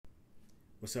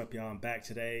What's up, y'all? I'm back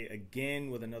today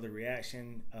again with another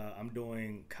reaction. I'm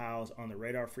doing Kyle's On the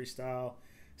Radar freestyle.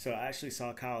 So I actually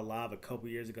saw Kyle live a couple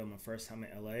years ago, my first time in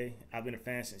LA. I've been a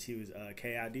fan since he was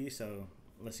k.i.d, so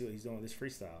let's see what he's doing with this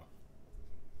freestyle.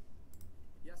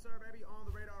 Yes, sir, baby. On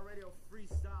the Radar Radio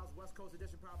Freestyles, West Coast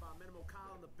edition, powered by Minimal.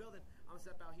 Kyle in the building. I'm gonna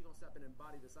step out. He gonna step in and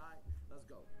body the side. Let's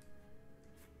go.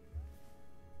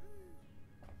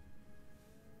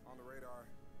 On the radar.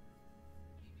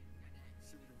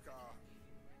 See what you call.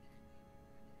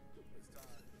 It's time.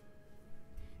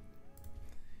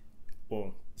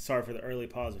 Well, sorry for the early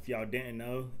pause. If y'all didn't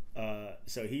know,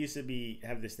 so he used to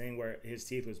have this thing where his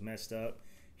teeth was messed up.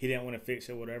 He didn't want to fix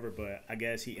it or whatever, but I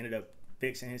guess he ended up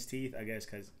fixing his teeth, I guess,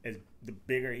 because as the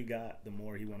bigger he got, the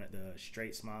more he wanted the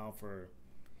straight smile for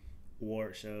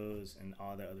award shows and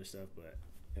all that other stuff. But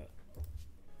yeah,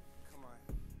 Come on.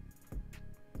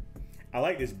 I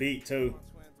like this beat too.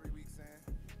 Twin, 3 weeks in.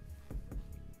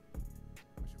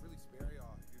 I should really spare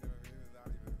y'all, you know what I mean? Without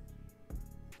even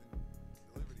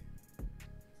deliver to you.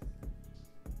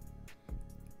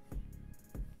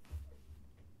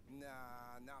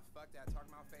 Nah, fuck that.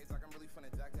 Talking about face like I'm really finna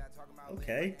duck that. Talking about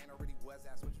Okay. ain't already was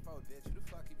that. Switch for bitch. Who the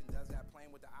fuck even does that?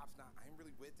 Playing with the ops now. I ain't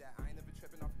really with that. I ain't never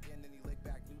tripping off again. Then he lick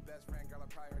back. New best friend, girl. I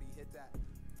probably already hit that.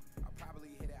 I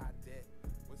probably hit it. I did.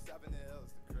 What's up in the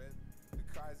hills? The crib. The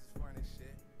cars is fun as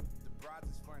shit. The broads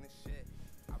is fun as shit.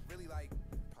 I really like.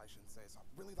 Probably shouldn't say this. I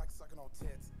really like sucking on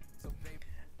tits. So baby.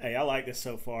 Hey, I like this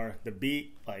so far. The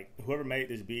beat, like whoever made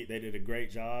this beat, they did a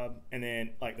great job. And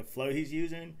then like the flow he's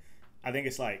using, I think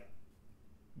it's like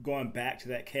going back to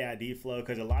that k.i.d flow,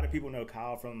 because a lot of people know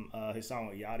Kyle from his song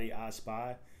with k.i.d,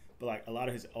 ispy, but like a lot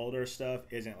of his older stuff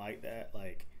isn't like that.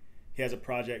 Like he has a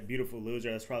project, Beautiful Loser.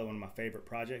 That's probably one of my favorite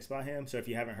projects by him. So if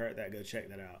you haven't heard that, go check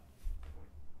that out.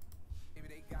 Maybe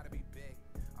they gotta be big.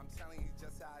 I'm telling you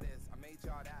just how it is. I made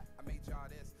y'all that. I made y'all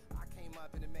this. I came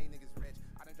up and it made niggas rich.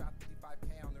 I done dropped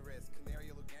 55K on the wrist. Canary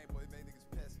yellow game boy made niggas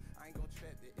pissed. I ain't gon'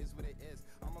 trip. It is what it is.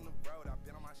 I'm on the road. I've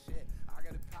been on my shit. I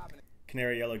got it poppin'.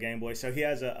 Canary Yellow Game Boy. So he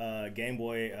has a Game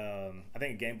Boy, I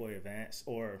think Game Boy Advance,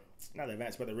 or not the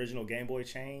Advance, but the original Game Boy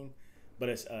chain.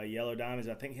 But it's yellow diamonds.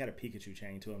 I think he had a Pikachu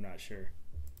chain too. I'm not sure.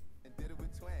 And did it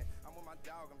with twin. I'm with my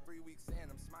dog. I'm 3 weeks in.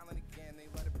 I'm smiling again. They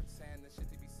let it pretend. The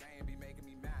shit they be saying be making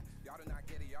me mad. Y'all do not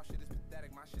get it. Y'all shit is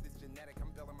pathetic. My shit is genetic.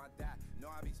 I'm building my dad. No,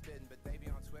 I be spitting, but they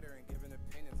be on Twitter and giving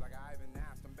opinions like I even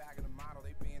asked. I'm bagging the model.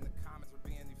 They be in the comments or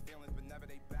be in these feelings, but never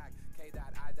they back. k.i.d,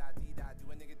 I.d. Do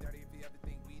a nigga dirty if you ever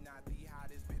think we not the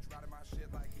hottest bitch riding my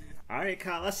shit like he. All right,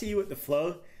 Kyle, I see you with the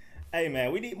flow. Hey,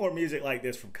 man, we need more music like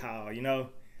this from Kyle, you know?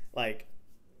 Like,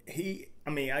 I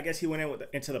guess he went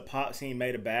into the pop scene,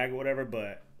 made a bag or whatever,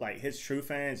 but, like, his true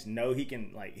fans know he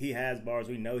can, like, he has bars.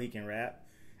 We know he can rap.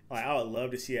 Like, I would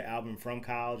love to see an album from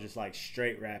Kyle just, like,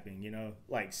 straight rapping, you know?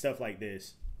 Like, stuff like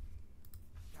this.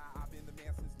 I've been the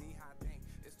man since knee-high thing.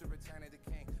 It's the return of the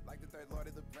king, like the third Lord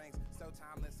of the Rings. So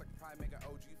timeless, I could probably make an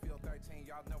OG feel 13.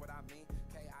 Y'all know what I mean.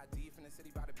 k.i.d from the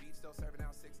city by the beach, still serving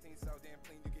out 16. So damn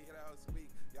clean, you can hear the whole squeak.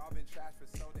 Y'all been trash for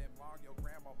so damn long. Your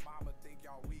grandma, mama think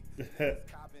y'all weak.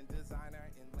 Copping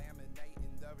designer and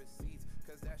laminating the receipts,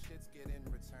 cause that shit's getting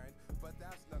returned. But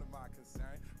that's none of my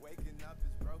concern. Waking up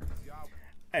is broke, cause y'all.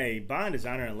 Hey, buying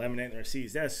designer and laminating their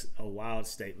seats, that's a wild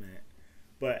statement.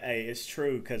 But, hey, it's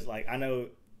true, because, like, I know,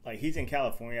 like, he's in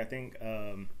California, I think,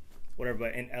 whatever,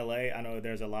 but in LA, I know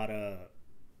there's a lot of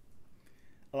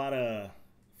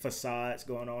facades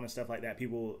going on and stuff like that.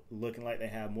 People looking like they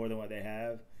have more than what they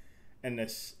have. And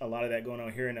there's a lot of that going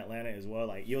on here in Atlanta as well.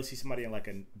 Like, you'll see somebody in, like,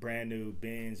 a brand new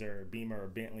Benz or Beamer or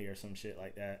Bentley or some shit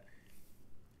like that.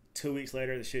 2 weeks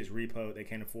later, the shit's repoed. They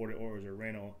can't afford it, or it was a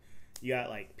rental. You got,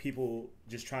 like, people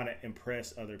just trying to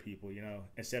impress other people, you know?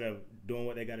 Instead of doing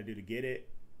what they got to do to get it,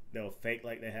 they'll fake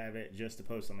like they have it just to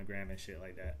post on the gram and shit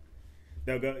like that.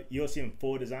 You'll see them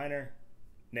full designer.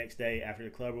 Next day after the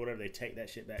club or whatever, they take that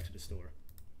shit back to the store.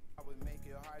 I would make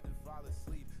it hard to fall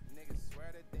asleep. Niggas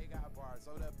swear that they got bars.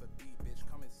 Hold up a beat, bitch,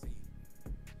 come and see.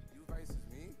 You versus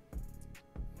me?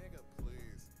 Nigga,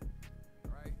 please.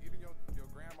 Alright? Even your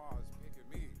grandma is picking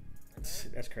me. Okay?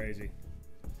 That's crazy.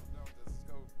 No, just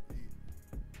go eat.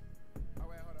 Oh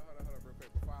wait, hold up real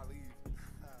quick before I leave.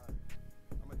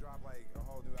 I'm gonna drop like a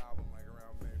whole new album like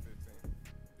around May 15th.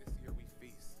 This year we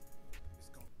feast. It's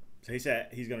gonna. So he said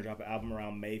he's going to drop an album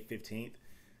around May 15th.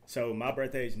 So my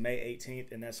birthday is May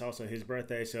 18th, and that's also his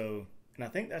birthday. So, and I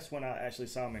think that's when I actually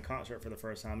saw him in concert for the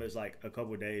first time. It was like a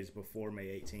couple of days before May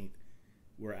 18th.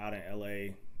 We're out in LA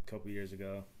a couple years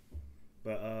ago.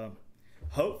 But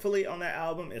hopefully on that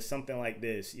album is something like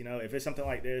this. You know, if it's something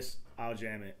like this, I'll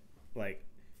jam it. Like,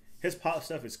 his pop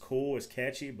stuff is cool, it's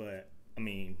catchy, but I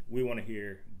mean, we want to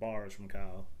hear bars from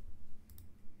Kyle.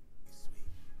 Sweet.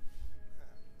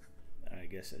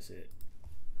 guess that's it.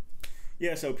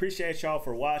 Yeah, so appreciate y'all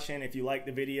for watching. If you like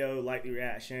the video, like the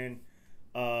reaction,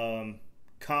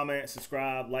 comment,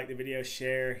 subscribe, like the video,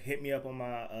 share. Hit me up on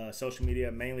my social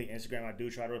media, mainly Instagram. I do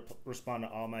try to respond to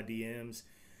all my DMs.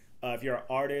 If you're an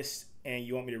artist and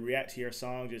you want me to react to your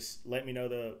song, just let me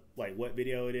know what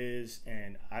video it is,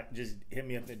 and I just hit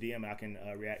me up in the DM and I can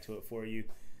react to it for you.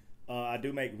 I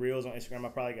do make reels on Instagram. I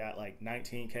probably got like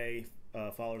 19K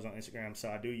followers on Instagram, so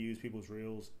I do use people's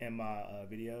reels in my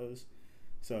videos.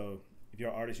 So if you're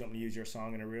an artist, you want me to use your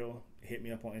song in a reel, hit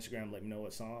me up on Instagram, let me know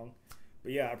what song.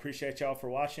 But yeah, I appreciate y'all for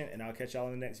watching, and I'll catch y'all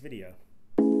in the next video.